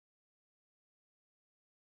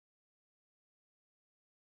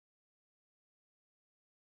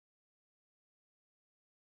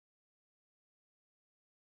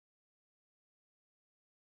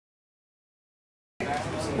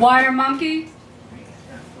Wire Monkey,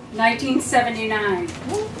 1979.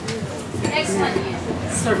 Excellent year.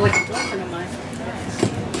 Sort of like a girlfriend of mine.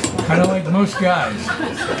 Kind of like most guys.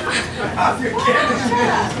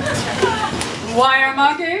 Wire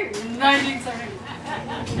Monkey, 1979.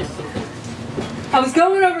 I was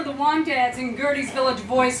going over the want ads in Gertie's Village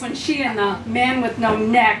Voice when she and the man with no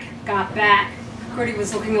neck got back. Gertie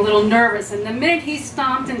was looking a little nervous, and the minute he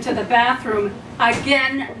stomped into the bathroom,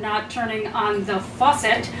 again not turning on the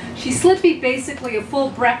faucet, she slipped me basically a full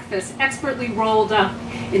breakfast, expertly rolled up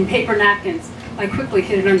in paper napkins. I quickly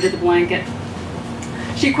hid it under the blanket.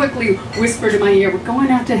 She quickly whispered in my ear, "We're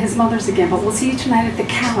going out to his mother's again, but we'll see you tonight at the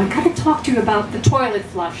Cow. I gotta talk to you about the toilet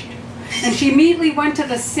flushed." And she immediately went to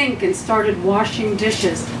the sink and started washing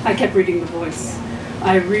dishes. I kept reading the voice.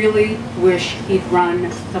 I really wish he'd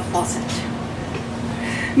run the faucet.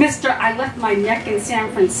 Mr. I left my neck in San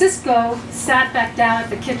Francisco, sat back down at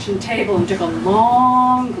the kitchen table and took a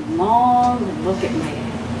long, long look at me.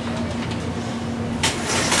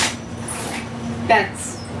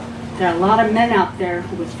 Bets, there are a lot of men out there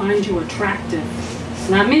who would find you attractive.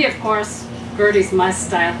 Not me, of course. Gertie's my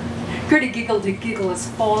style. Gertie giggled a giggle as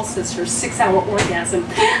false as her 6-hour orgasm.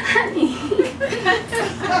 Honey.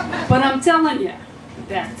 But I'm telling you,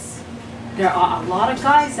 Bets, there are a lot of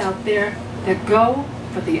guys out there that go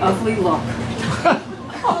for the ugly look.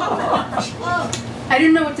 I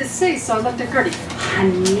didn't know what to say, so I looked at Gertie.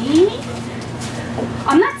 Honey?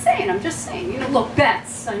 I'm not saying, I'm just saying. You know, look,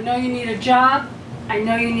 Bets, I know you need a job. I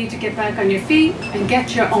know you need to get back on your feet and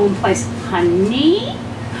get your own place. Honey?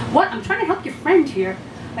 What? I'm trying to help your friend here.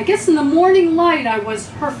 I guess in the morning light I was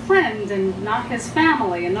her friend and not his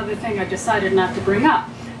family, another thing I decided not to bring up.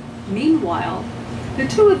 Meanwhile, the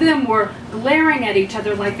two of them were glaring at each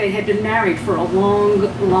other like they had been married for a long,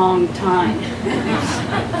 long time.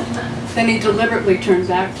 Then he deliberately turned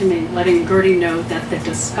back to me, letting Gertie know that the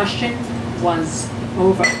discussion was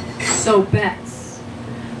over. So Bets,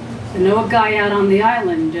 I know a guy out on the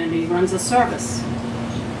island and he runs a service.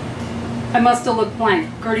 I must have looked blank.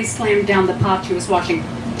 Gertie slammed down the pot she was washing.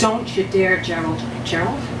 Don't you dare, Gerald.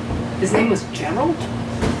 Gerald? His name was Gerald?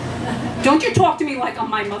 Don't you talk to me like I'm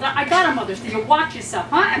my mother. I got a mother, so you watch yourself,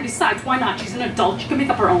 huh? And besides, why not? She's an adult. She can make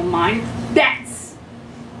up her own mind. Bets!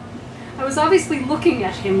 I was obviously looking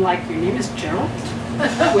at him like, your name is Gerald?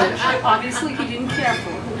 Which, obviously, he didn't care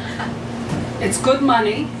for. It's good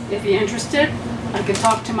money. If you're interested, I could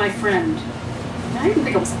talk to my friend. I didn't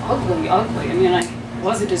think I was ugly. I mean, I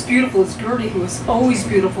wasn't as beautiful as Gertie, who was always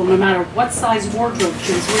beautiful no matter what size wardrobe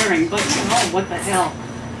she was wearing. But, you know, what the hell?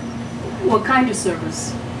 What kind of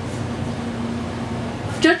service?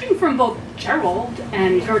 Judging from both Gerald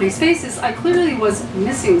and Gertie's faces, I clearly was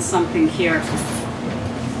missing something here.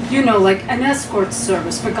 You know, like an escort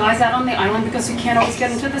service for guys out on the island because you can't always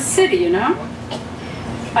get into the city, you know?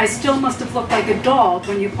 I still must have looked like a dog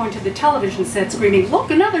when you pointed to the television set screaming,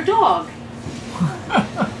 "Look, another dog!"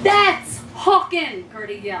 That's hooking,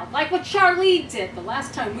 Gertie yelled, like what Charlie did. The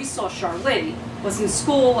last time we saw Charlie was in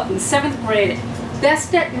school in the 7th grade.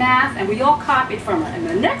 Best at math, and we all copied from her. And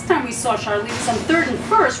the next time we saw Charlie was on 3rd and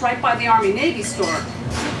 1st, right by the Army-Navy store.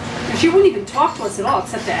 And she wouldn't even talk to us at all,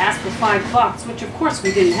 except to ask for $5, which of course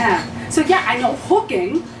we didn't have. So yeah, I know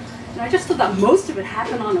hooking, and I just thought that most of it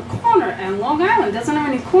happened on a corner, and Long Island doesn't have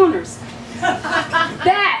any corners.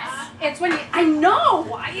 It's when you, I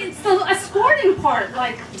know, it's the escorting part.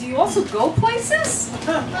 Like, do you also go places?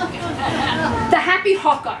 The happy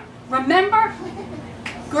hooker, remember?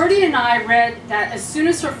 Gertie and I read that as soon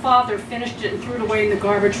as her father finished it and threw it away in the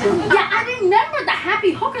garbage room. Yeah, I remember the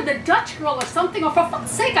happy hooker, the Dutch girl or something, or for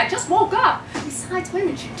fuck's sake, I just woke up. Besides, wait a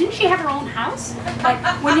minute, didn't she have her own house? Like,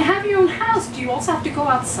 when you have your own house, do you also have to go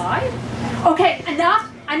outside? Okay, enough.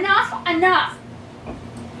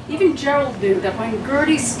 Even Gerald knew that when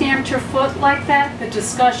Gertie stamped her foot like that, the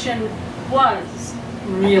discussion was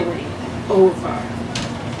really over.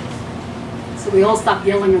 So we all stopped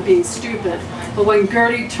yelling or being stupid. But when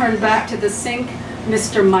Gertie turned back to the sink,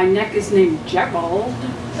 Mr. My neck is named Gerald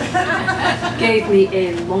gave me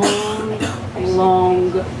a long,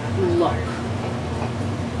 long look.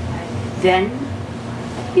 Then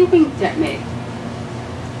he winked at me.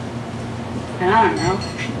 And I don't know,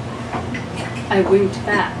 I winked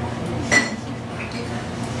back.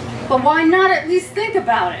 But why not at least think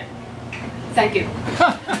about it? Thank you.